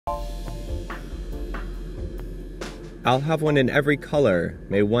"I'll have one in every color,"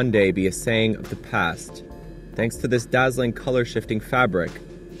 may one day be a saying of the past, thanks to this dazzling color-shifting fabric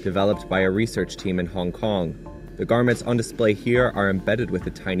developed by a research team in Hong Kong. The garments on display here are embedded with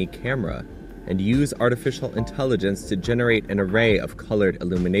a tiny camera and use artificial intelligence to generate an array of colored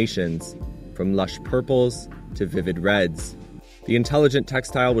illuminations, from lush purples to vivid reds. The intelligent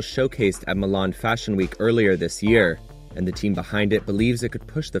textile was showcased at Milan Fashion Week earlier this year, and the team behind it believes it could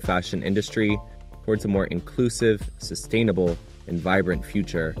push the fashion industry towards a more inclusive, sustainable, and vibrant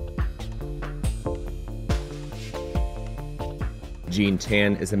future. Jean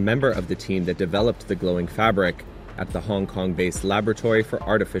Tan is a member of the team that developed the glowing fabric at the Hong Kong-based Laboratory for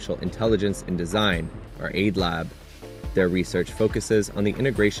Artificial Intelligence and Design, or AIDLab. Their research focuses on the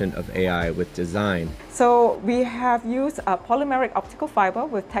integration of AI with design. So we have used a polymeric optical fiber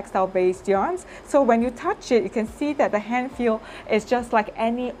with textile-based yarns. So when you touch it, you can see that the hand feel is just like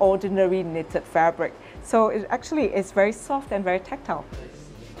any ordinary knitted fabric. So it actually is very soft and very tactile.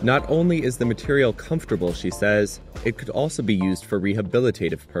 Not only is the material comfortable, she says, it could also be used for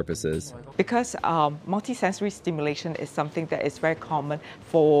rehabilitative purposes. Because multisensory stimulation is something that is very common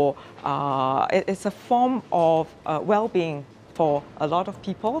for, it's a form of well-being for a lot of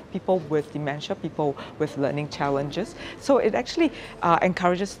people with dementia, people with learning challenges. So it actually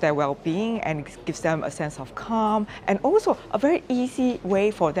encourages their well-being and gives them a sense of calm, and also a very easy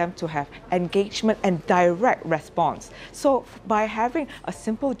way for them to have engagement and direct response. So by having a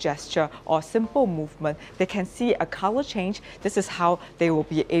simple gesture or simple movement, they can see a color change. This is how they will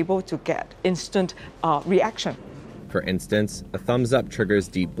be able to get instant reaction. For instance, a thumbs up triggers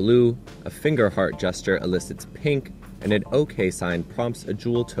deep blue, a finger heart gesture elicits pink, and an OK sign prompts a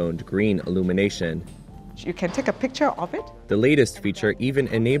jewel-toned green illumination. You can take a picture of it. The latest feature even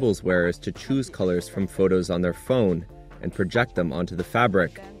enables wearers to choose colors from photos on their phone and project them onto the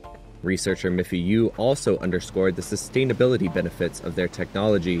fabric. Researcher Miffy Yu also underscored the sustainability benefits of their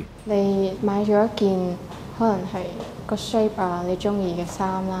technology. 你買咗一件可能係個 shape 你中意嘅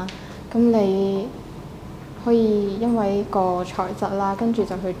衫啦，咁你可以因為個材質啦，跟住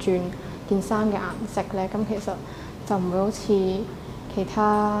就去轉件衫嘅顏色咧，咁其實就唔會好似其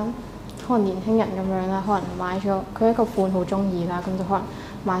他可能年輕人咁樣啦，可能買咗佢一個款好中意啦，咁就可能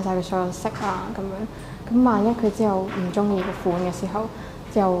買晒佢所有色啊咁樣。咁萬一佢之後唔中意個款嘅時候，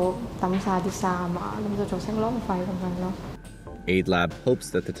就抌晒啲衫啊，咁就造成浪費咁樣咯。AIDLab hopes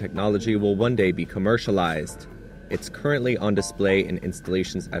that the technology will one day be commercialized. It's currently on display in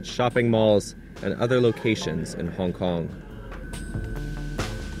installations at shopping malls and other locations in Hong Kong.